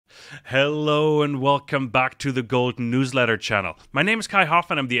Hello and welcome back to the Golden Newsletter channel. My name is Kai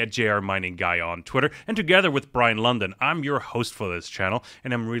Hoffmann, I'm the JR Mining Guy on Twitter, and together with Brien Lundin, I'm your host for this channel,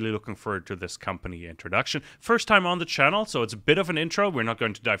 and I'm really looking forward to this company introduction. First time on the channel, so it's a bit of an intro. We're not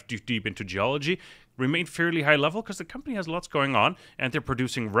going to dive too deep into geology. Remain fairly high level because the company has lots going on, and they're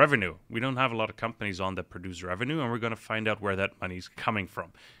producing revenue. We don't have a lot of companies on that produce revenue, and we're going to find out where that money's coming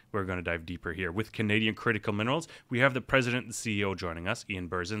from. We're going to dive deeper here. With Canadian Critical Minerals, we have the president and CEO joining us. Ian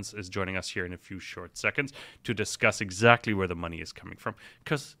Berzins is joining us here in a few short seconds to discuss exactly where the money is coming from,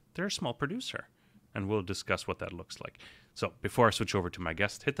 because they're a small producer, and we'll discuss what that looks like. So before I switch over to my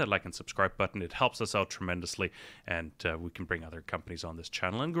guest, hit that like and subscribe button. It helps us out tremendously, and we can bring other companies on this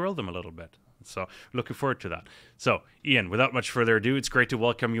channel and grow them a little bit. So looking forward to that. So Ian, without much further ado, it's great to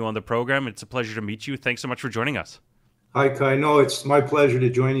welcome you on the program. It's a pleasure to meet you. Thanks so much for joining us. Hi, Kai. No, it's my pleasure to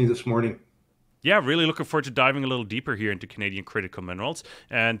join you this morning. Yeah, really looking forward to diving a little deeper here into Canadian Critical Minerals.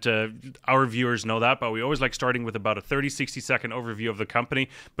 And our viewers know that, but we always like starting with about a 30, 60-second overview of the company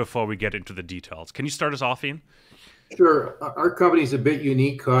before we get into the details. Can you start us off, Ian? Sure. Our company is a bit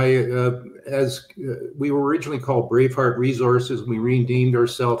unique, Kai. As we were originally called Braveheart Resources, we renamed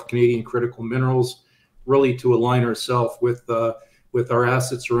ourselves Canadian Critical Minerals, really to align ourselves with our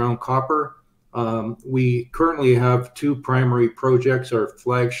assets around copper. We currently have two primary projects. Our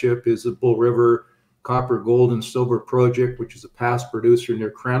flagship is the Bull River Copper, Gold, and Silver Project, which is a past producer near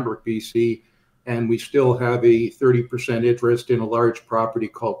Cranbrook, BC. And we still have a 30% interest in a large property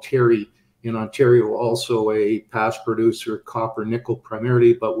called Terry in Ontario, also a past producer, copper, nickel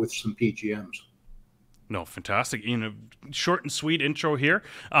primarily, but with some PGMs. No, fantastic. Ian, short and sweet intro here.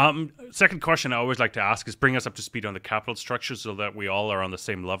 Second question I always like to ask is bring us up to speed on the capital structure so that we all are on the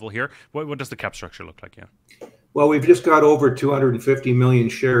same level here. What does the cap structure look like, Ian? Well, we've just got over 250 million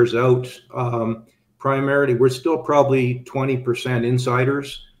shares out. Primarily, we're still probably 20%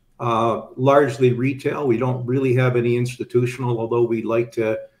 insiders, largely retail. We don't really have any institutional, although we'd like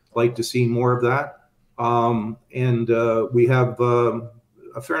to see more of that. We have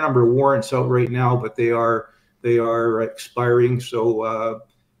a fair number of warrants out right now, but they are expiring. So,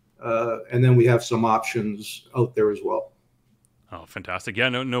 and then we have some options out there as well. Oh, fantastic! Yeah,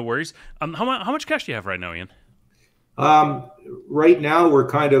 no worries. How much cash do you have right now, Ian? Right now, we're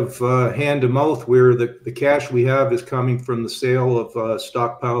kind of hand to mouth. Where the cash we have is coming from the sale of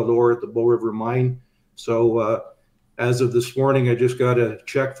stockpiled ore at the Bull River mine. So, as of this morning, I just got a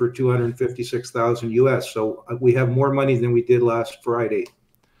check for $256,000 US. So we have more money than we did last Friday.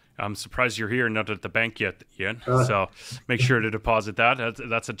 I'm surprised you're here, not at the bank yet, Ian. So make sure to deposit that.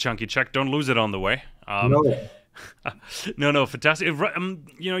 That's a chunky check. Don't lose it on the way. No, fantastic.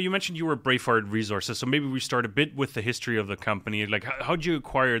 You mentioned you were Braveheart Resources, so maybe we start a bit with the history of the company. Like, how'd you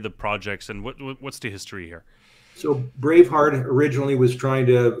acquire the projects, and what's the history here? So Braveheart originally was trying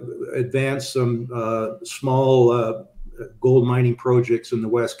to advance some small gold mining projects in the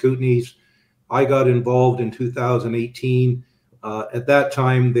West Kootenays. I got involved in 2018. At that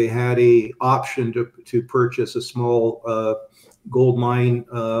time, they had an option to purchase a small gold mine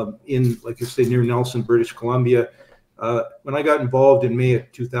in, like I say, near Nelson, British Columbia. When I got involved in May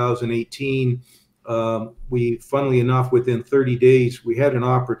of 2018, funnily enough, within 30 days, we had an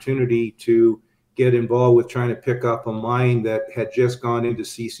opportunity to get involved with trying to pick up a mine that had just gone into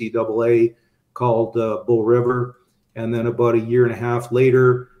CCAA called Bull River. And then about a year and a half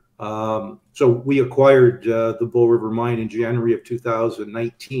later, so we acquired the Bull River mine in January of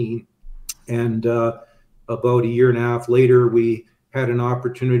 2019. And about a year and a half later, we had an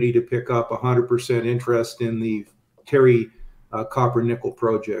opportunity to pick up 100% interest in the Terry copper nickel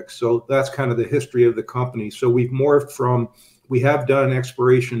project. So that's kind of the history of the company. So we've morphed from, we have done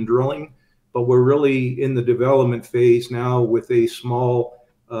exploration drilling, but we're really in the development phase now with a small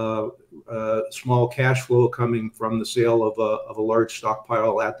cash flow coming from the sale of a large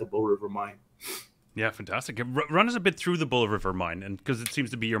stockpile at the Bull River mine. Yeah, fantastic. Run us a bit through the Bull River mine, and because it seems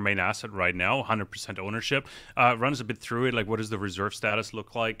to be your main asset right now, 100% ownership. Run us a bit through it. Like, what does the reserve status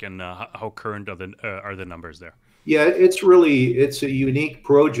look like, and how current are the numbers there? Yeah, it's a unique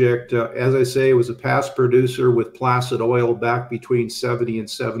project. As I say, it was a past producer with Placid Oil back between 70 and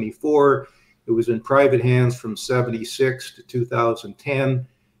 74. It was in private hands from 76 to 2010.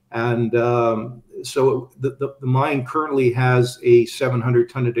 And so the mine currently has a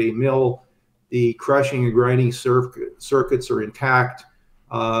 700-ton-a-day mill. The crushing and grinding circuits are intact.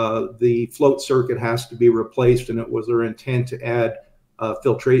 The float circuit has to be replaced, and it was our intent to add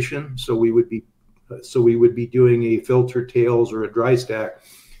filtration. So we would be doing a filter tails or a dry stack.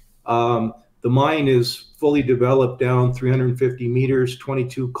 The mine is fully developed down 350 meters,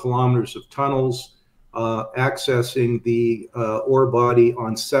 22 kilometers of tunnels. accessing the ore body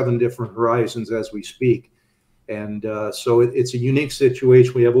on 7 different horizons as we speak. And so it's a unique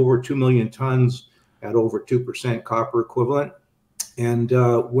situation. We have over 2 million tons at over 2% copper equivalent. And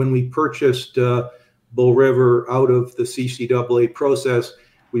when we purchased Bull River out of the CCAA process,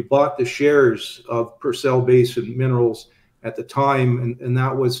 we bought the shares of Purcell Basin Minerals at the time, and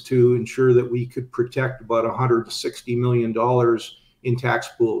that was to ensure that we could protect about $160 million in tax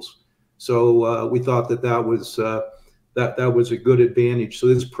pools. So we thought that was a good advantage. So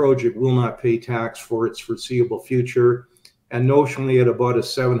this project will not pay tax for its foreseeable future, and notionally at about a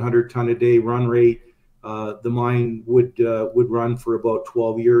 700 ton a day run rate, the mine would run for about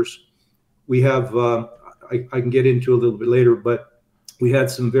 12 years. We have I can get into a little bit later, but we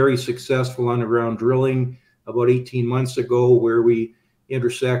had some very successful underground drilling about 18 months ago where we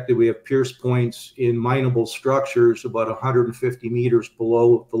intersected. We have pierce points in mineable structures about 150 meters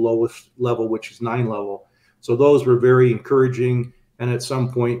below the lowest level, which is 9 level. So those were very encouraging, and at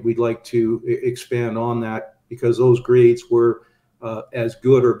some point we'd like to expand on that because those grades were as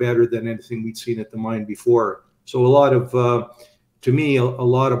good or better than anything we'd seen at the mine before. So a lot of, to me, a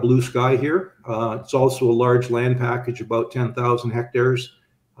lot of blue sky here. It's also a large land package, about 10,000 hectares.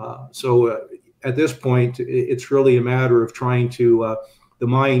 So at this point, it's really a matter of trying to, the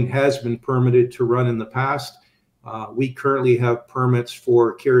mine has been permitted to run in the past. We currently have permits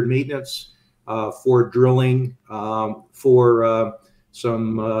for care and maintenance, for drilling, for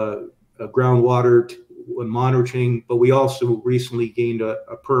some groundwater monitoring, but we also recently gained a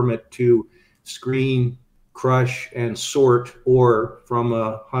permit to screen, crush, and sort ore from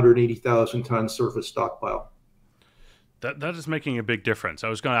a 180,000 ton surface stockpile. That is making a big difference. I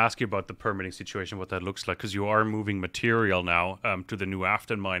was going to ask you about the permitting situation, what that looks like, because you are moving material now to the new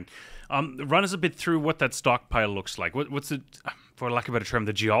Afton mine. Run us a bit through what that stockpile looks like. What's it, for lack of a better term,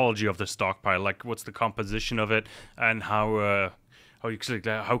 the geology of the stockpile? Like, what's the composition of it, and how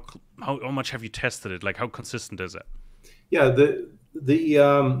much have you tested it? Like, how consistent is it? Yeah,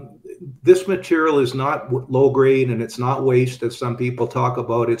 this material is not low grade and it's not waste as some people talk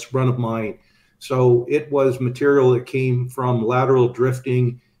about. It's run of mine. So it was material that came from lateral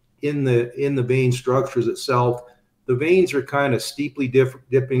drifting in the vein structures itself. The veins are kind of steeply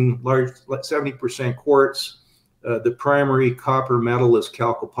dipping, large, like 70% quartz. The primary copper metal is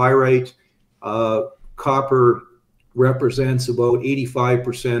chalcopyrite. Copper represents about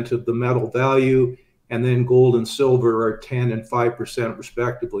 85% of the metal value, and then gold and silver are 10 and 5%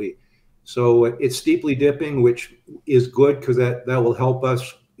 respectively. So it's steeply dipping, which is good because that will help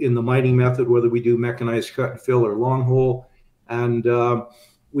us in the mining method, whether we do mechanized cut and fill or long hole. And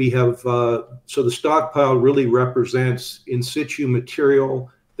we have, so the stockpile really represents in situ material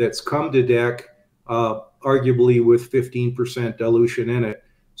that's come to deck, arguably with 15% dilution in it.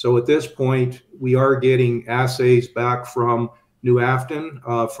 So at this point, we are getting assays back from New Afton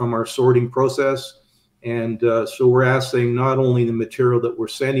from our sorting process. And so we're assaying not only the material that we're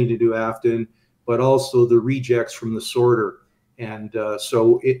sending to New Afton, but also the rejects from the sorter. And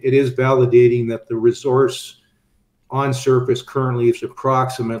so it is validating that the resource on surface currently is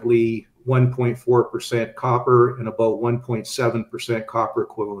approximately 1.4% copper and about 1.7% copper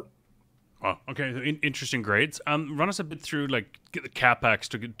equivalent. Oh, okay. Interesting grades. Run us a bit through like the capex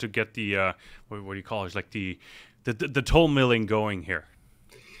to get the what do you call it? Like the toll milling going here.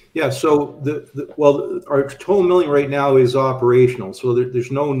 Yeah. So our toll milling right now is operational. So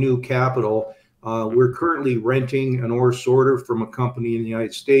there's no new capital. We're currently renting an ore sorter from a company in the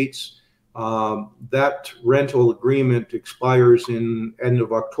United States. That rental agreement expires in end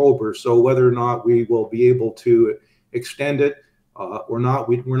of October. So whether or not we will be able to extend it or not,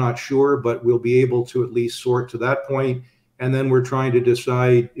 we're not sure, but we'll be able to at least sort to that point. And then we're trying to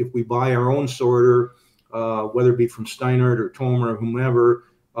decide if we buy our own sorter, whether it be from Steinert or Tomer or whomever.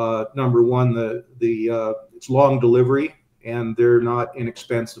 Number one, it's long delivery and they're not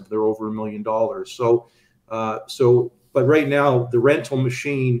inexpensive. They're over $1 million. But right now the rental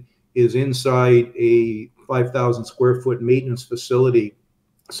machine is inside a 5,000 square foot maintenance facility.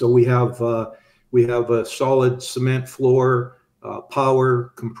 So we have a solid cement floor,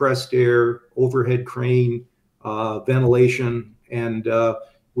 power, compressed air, overhead crane, ventilation, and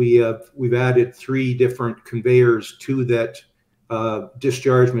we've added 3 different conveyors to that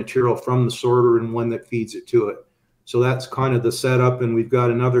discharge material from the sorter and one that feeds it to it. So that's kind of the setup, and we've got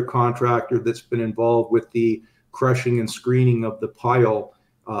another contractor that's been involved with the crushing and screening of the pile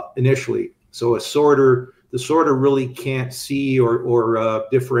initially. So the sorter really can't see or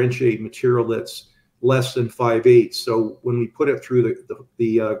differentiate material that's less than 5/8. So when we put it through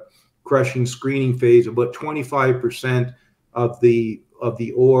the crushing screening phase, about 25% of the of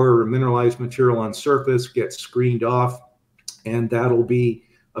the ore or mineralized material on surface gets screened off, and that'll be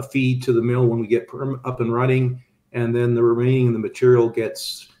a feed to the mill when we get up and running. And then the remaining of the material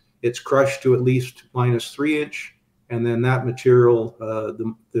it's crushed to at least -3 inch. And then that material,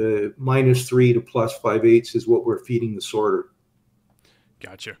 the -3 to +5/8 is what we're feeding the sorter.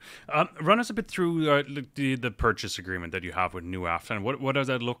 Gotcha. Run us a bit through the purchase agreement that you have with New Afton. What does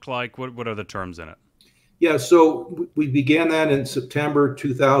that look like? What are the terms in it? Yeah, so we began that in September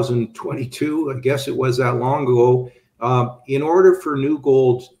 2022. I guess it was that long ago. In order for New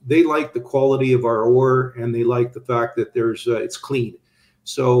Gold, they like the quality of our ore, and they like the fact that it's clean.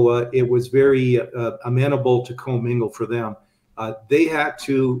 So it was very amenable to commingle for them. They had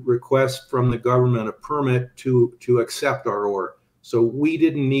to request from the government a permit to accept our ore. So we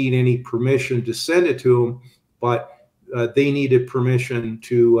didn't need any permission to send it to them, but they needed permission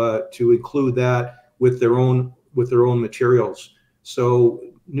to include that with their own materials. So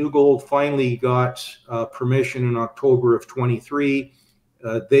New Gold finally got permission in October of 23.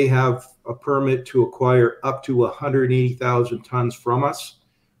 They have a permit to acquire up to 180,000 tons from us.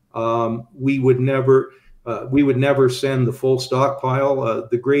 We would never send the full stockpile.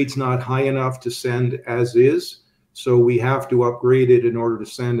 The grade's not high enough to send as is, so we have to upgrade it in order to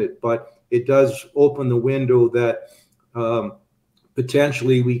send it. But it does open the window that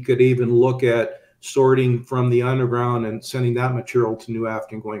potentially we could even look at sorting from the underground and sending that material to New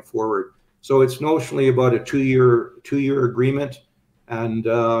Afton going forward. So it's notionally about a two-year agreement, and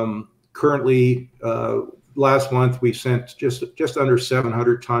currently last month we sent just under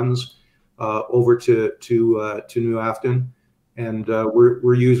 700 tons over to New Afton, and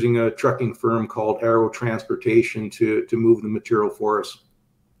we're using a trucking firm called Arrow Transportation to move the material for us.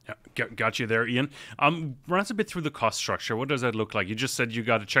 Yeah, got you there, Ian. Run us a bit through the cost structure. What does that look like? You just said you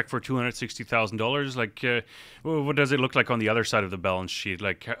got a check for $260,000. Like, what does it look like on the other side of the balance sheet?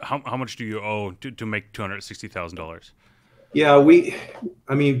 Like, how much do you owe to make $260,000? Yeah,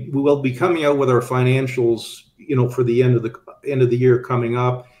 we'll be coming out with our financials, for the end of the year coming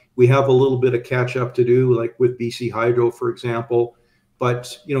up. We have a little bit of catch up to do, like with BC Hydro, for example.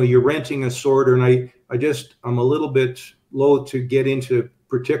 But you're renting a sorter, and I'm a little bit loath to get into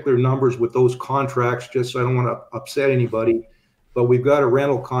particular numbers with those contracts, just so I don't want to upset anybody. But we've got a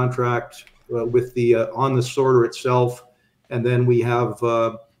rental contract with on the sorter itself, and then we have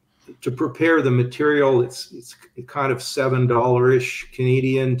to prepare the material. It's kind of $7-ish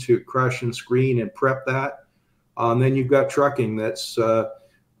Canadian to crush and screen and prep that. Then you've got trucking that's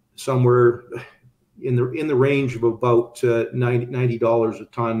somewhere in the range of about $90 a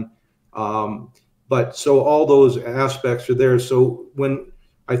ton. But so all those aspects are there. So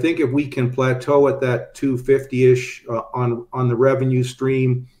I think if we can plateau at that 250-ish on the revenue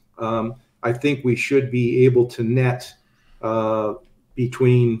stream, I think we should be able to net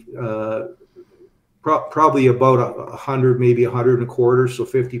between probably about 100, maybe 125, so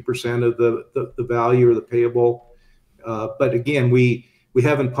 50% of the value or the payable. But again, we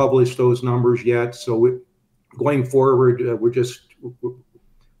haven't published those numbers yet. So going forward,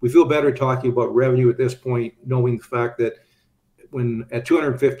 we feel better talking about revenue at this point, knowing the fact that when at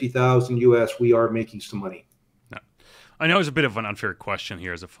 $250,000 US, we are making some money. Yeah. I know it's a bit of an unfair question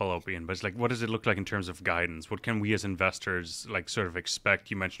here as a follow-up, Ian, but it's like, what does it look like in terms of guidance? What can we as investors sort of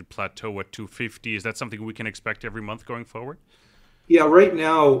expect? You mentioned plateau at 250. Is that something we can expect every month going forward? Yeah, right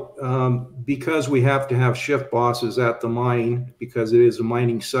now, because we have to have shift bosses at the mine, because it is a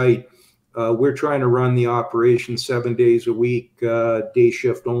mining site, we're trying to run the operation 7 days a week, day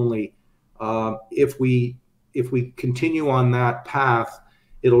shift only. If we continue on that path,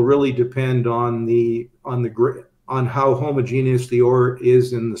 it'll really depend on on how homogeneous the ore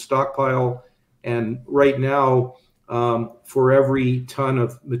is in the stockpile. And right now, for every ton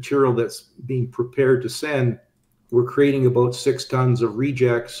of material that's being prepared to send, we're creating about 6 tons of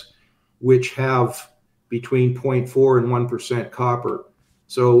rejects, which have between 0.4 and 1% copper.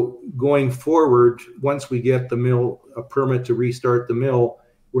 So going forward, once we get the mill a permit to restart the mill,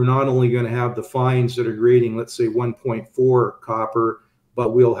 we're not only going to have the fines that are grading, let's say 1.4 copper,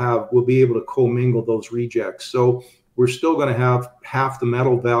 but we'll be able to commingle those rejects. So we're still going to have half the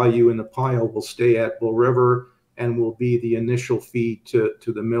metal value in the pile will stay at Bull River and will be the initial feed to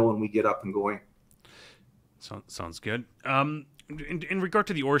the mill when we get up and going. Sounds good. In regard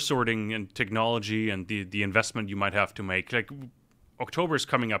to the ore sorting and technology and the investment you might have to make, like October is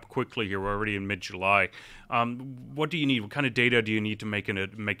coming up quickly here. We're already in mid-July. What do you need? What kind of data do you need to make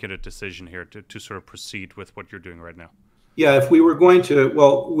it a decision here to sort of proceed with what you're doing right now? Yeah, if we were going to,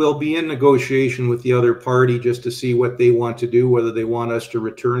 we'll be in negotiation with the other party just to see what they want to do, whether they want us to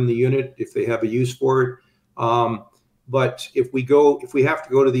return the unit if they have a use for it. But if we have to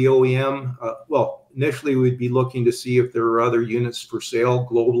go to the OEM, well, initially we'd be looking to see if there are other units for sale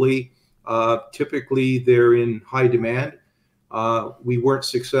globally. Typically, they're in high demand. We weren't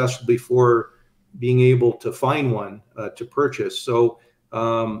successful before being able to find one to purchase. So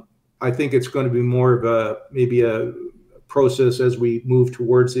I think it's going to be more of maybe a process as we move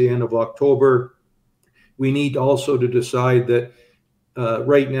towards the end of October. We need also to decide that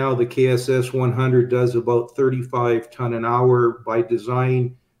right now the KSS 100 does about 35 ton an hour by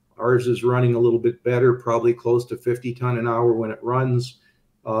design. Ours is running a little bit better, probably close to 50 ton an hour when it runs.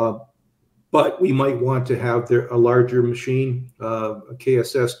 But we might want to have a larger machine. A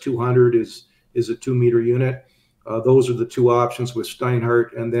KSS 200 is a 2-meter unit. Those are the two options with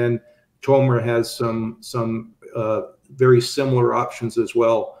Steinhardt, and then Tomra has some very similar options as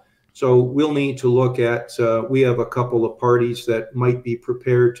well. So we'll need to look at, we have a couple of parties that might be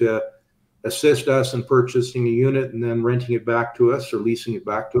prepared to assist us in purchasing a unit and then renting it back to us or leasing it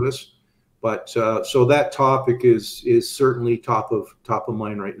back to us. But so that topic is certainly top of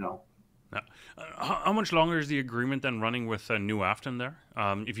mind right now. How much longer is the agreement then running with New Afton there?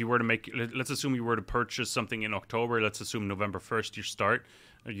 If you were to make, let's assume you were to purchase something in October, let's assume November 1st you start,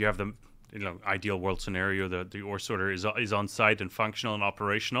 you have the ideal world scenario, the ore sorter is on site and functional and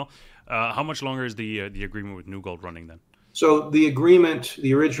operational. How much longer is the agreement with New Gold running then? So the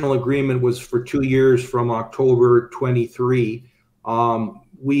original agreement was for 2 years from October 23.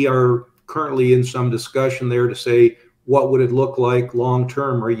 We are currently in some discussion there to say, what would it look like long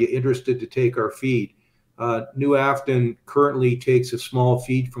term? Are you interested to take our feed? New Afton currently takes a small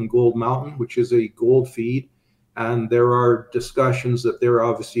feed from Gold Mountain, which is a gold feed, and there are discussions that they're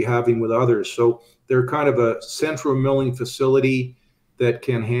obviously having with others. So they're kind of a central milling facility that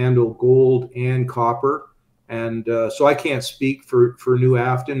can handle gold and copper. And so I can't speak for New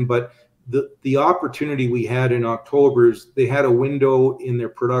Afton, but the opportunity we had in October is they had a window in their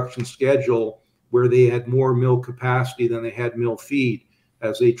production schedule where they had more mill capacity than they had mill feed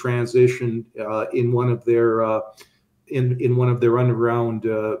as they transitioned in one of their underground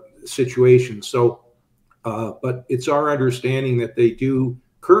situations. So, but it's our understanding that they do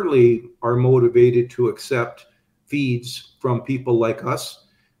currently are motivated to accept feeds from people like us,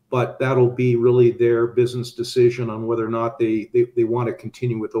 but that'll be really their business decision on whether or not they want to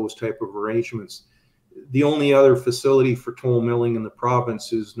continue with those type of arrangements. The only other facility for toll milling in the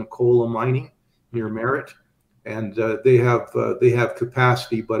province is Nicola Mining near Merritt, and they have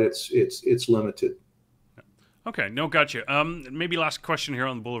capacity, but it's limited. Okay, no, gotcha. Maybe last question here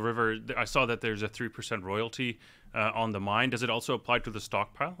on Bull River. I saw that there's a 3% royalty on the mine. Does it also apply to the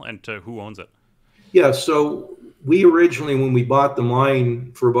stockpile, and who owns it? Yeah, so we originally, when we bought the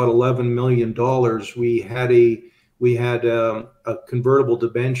mine for about $11 million, we had a convertible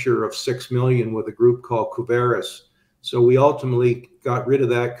debenture of $6 million with a group called Cuveris. So we ultimately got rid of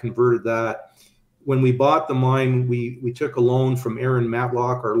that, converted that. When we bought the mine, we took a loan from Aaron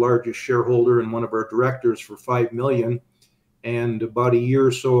Matlock, our largest shareholder and one of our directors, for $5 million. And about a year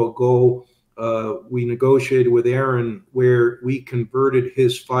or so ago, we negotiated with Aaron where we converted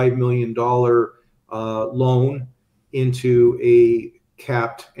his $5 million loan into a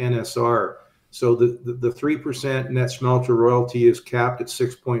capped NSR. So the 3% net smelter royalty is capped at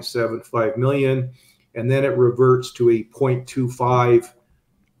 6.75 million, and then it reverts to a 0.25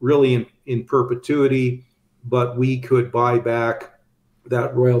 really in perpetuity, but we could buy back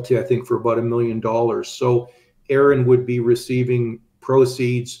that royalty, I think, for about $1 million. So Aaron would be receiving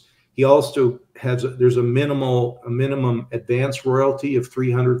proceeds. He also has there's a minimum advance royalty of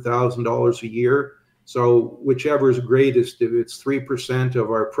 $300,000 a year. So whichever is greatest, if it's 3% of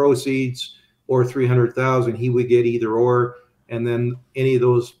our proceeds or 300,000, he would get either or, and then any of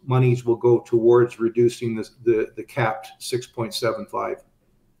those monies will go towards reducing the capped 6.75.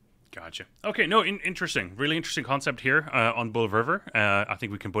 Gotcha. Okay, no, interesting. Really interesting concept here on Bull River. I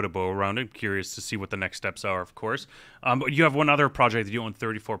think we can put a bow around it. Curious to see what the next steps are, of course. But you have one other project that you own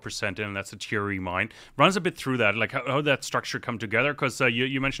 34% in, and that's a TRE mine. Run us a bit through that, like how that structure come together, because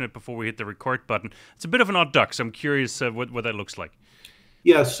you mentioned it before we hit the record button. It's a bit of an odd duck, so I'm curious what that looks like.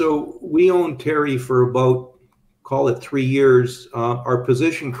 Yeah, so we own TRE for about, call it 3 years. Our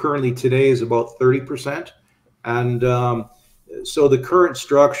position currently today is about 30%. And so the current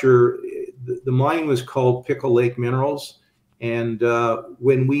structure, the mine was called Pickle Lake Minerals. And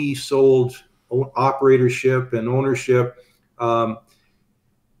when we sold operatorship and ownership,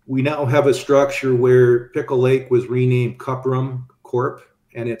 we now have a structure where Pickle Lake was renamed Cuprum Corp,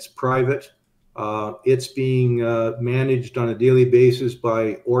 and it's private. It's being managed on a daily basis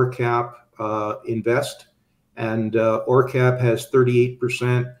by ORCAP Invest, and ORCAP has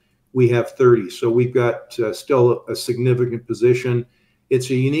 38%. we have 30. So we've got still a significant position. It's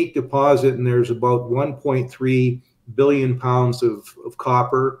a unique deposit, and there's about 1.3 billion pounds of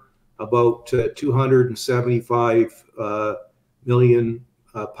copper, about 275 million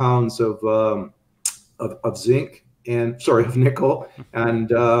pounds of zinc, and sorry, of nickel,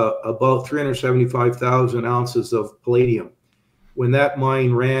 and about 375,000 ounces of palladium. When that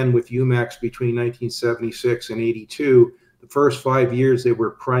mine ran with UMEX between 1976 and 82, the first 5 years they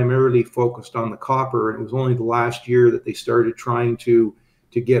were primarily focused on the copper, and it was only the last year that they started trying to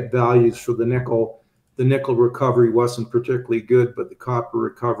get values for the nickel. The nickel recovery wasn't particularly good, but the copper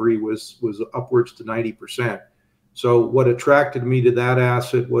recovery was upwards to 90%. So what attracted me to that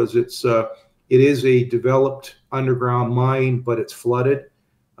asset was it is a developed underground mine, but it's flooded.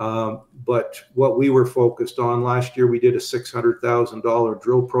 But what we were focused on last year, we did a $600,000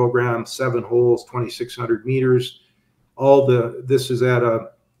 drill program, 7 holes, 2,600 meters. This is at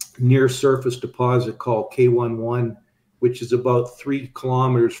a near surface deposit called K11, which is about 3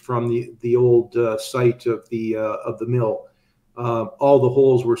 kilometers from the old site of the mill. All the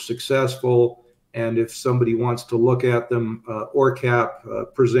holes were successful, and if somebody wants to look at them,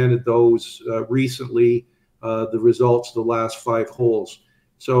 ORCAP presented those recently, the results of the last 5 holes.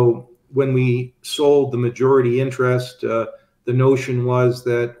 So when we sold the majority interest, the notion was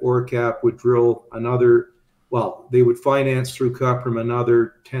that ORCAP would drill another, well, they would finance through Cuprum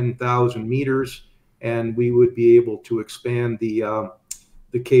another 10,000 meters, and we would be able to expand the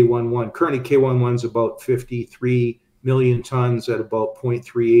K11. Currently, K11 is about 53 million tons at about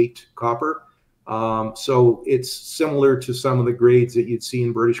 0.38 copper. So it's similar to some of the grades that you'd see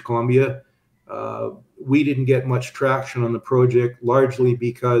in British Columbia. We didn't get much traction on the project, largely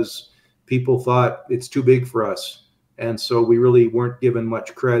because people thought it's too big for us. And so we really weren't given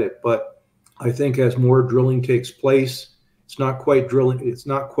much credit. But I think as more drilling takes place, it's not quite drilling, it's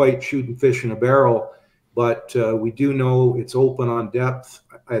not quite shooting fish in a barrel, but we do know it's open on depth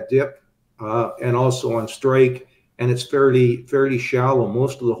at dip and also on strike, and it's fairly shallow.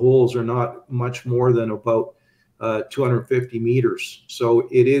 Most of the holes are not much more than about 250 meters. So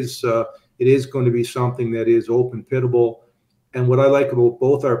it is going to be something that is open pittable. And what I like about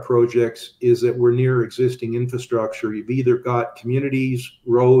both our projects is that we're near existing infrastructure. You've either got communities,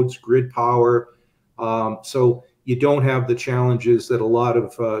 roads, grid power. So you don't have the challenges that a lot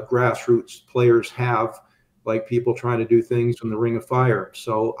of grassroots players have, like people trying to do things in the ring of fire.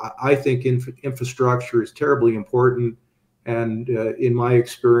 So I think infrastructure is terribly important. And in my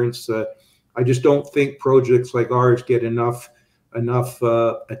experience, I just don't think projects like ours get enough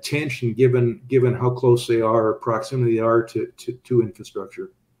attention given how close they are, or proximity they are to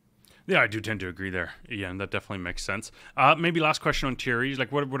infrastructure. Yeah, I do tend to agree there. Yeah, and that definitely makes sense. Maybe last question on TREs.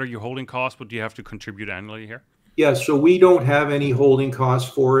 Like, what are your holding costs? What do you have to contribute annually here? Yeah, so we don't have any holding costs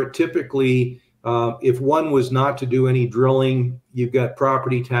for it. Typically, if one was not to do any drilling, you've got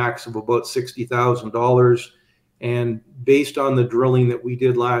property tax of about $60,000. And based on the drilling that we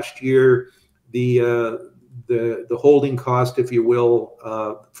did last year, the holding cost, if you will,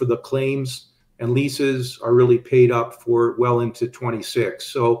 for the claims and leases are really paid up for well into 26.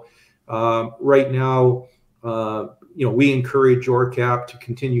 So right now, we encourage ORCAP to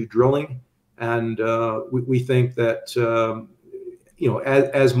continue drilling, and we think that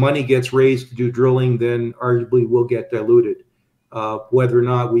as money gets raised to do drilling, then arguably we'll get diluted. Whether or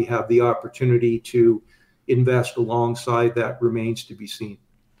not we have the opportunity to invest alongside that remains to be seen.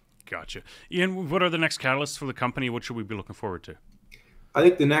 Gotcha. Ian, what are the next catalysts for the company? What should we be looking forward to? I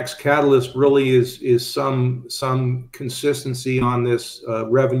think the next catalyst really is some consistency on this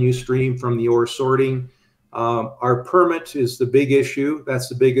revenue stream from the ore sorting. Our permit is the big issue. That's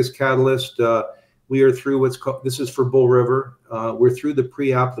the biggest catalyst. We are through this is for Bull River. We're through the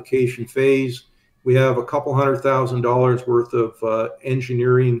pre-application phase. We have a couple $100,000 worth of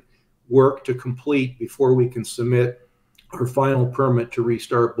engineering work to complete before we can submit our final permit to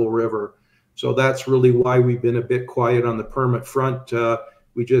restart Bull River. So that's really why we've been a bit quiet on the permit front.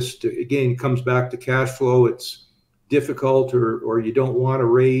 We just, again, comes back to cash flow. It's difficult, or you don't want to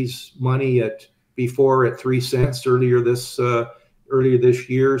raise money before at 3 cents earlier this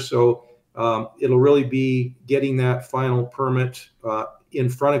year. So it'll really be getting that final permit in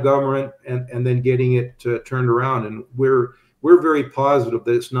front of government and then getting it turned around. And we're very positive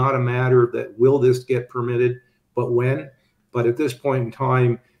that it's not a matter that will this get permitted, but when. But at this point in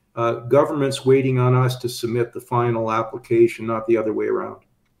time, government's waiting on us to submit the final application, not the other way around.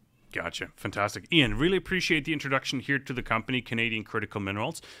 Gotcha. Fantastic. Ian, really appreciate the introduction here to the company, Canadian Critical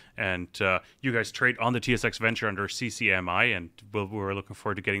Minerals. And you guys trade on the TSX Venture under CCMI, and we're looking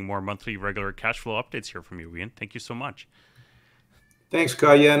forward to getting more monthly regular cash flow updates here from you, Ian. Thank you so much. Thanks,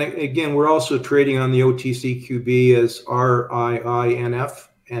 Kai. Yeah, and again, we're also trading on the OTCQB as RIINF.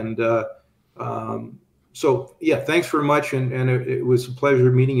 And so, yeah, thanks very much. And it was a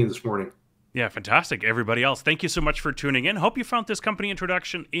pleasure meeting you this morning. Yeah, fantastic. Everybody else, thank you so much for tuning in. Hope you found this company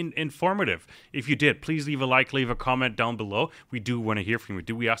introduction informative. If you did, please leave a like, leave a comment down below. We do want to hear from you.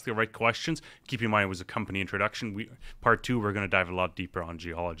 Do we ask the right questions? Keep in mind it was a company introduction. Part 2, we're going to dive a lot deeper on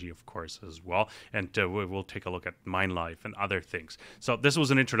geology, of course, as well. And we'll take a look at mine life and other things. So this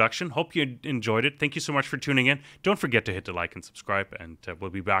was an introduction. Hope you enjoyed it. Thank you so much for tuning in. Don't forget to hit the like and subscribe. And we'll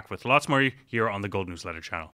be back with lots more here on the Gold Newsletter channel.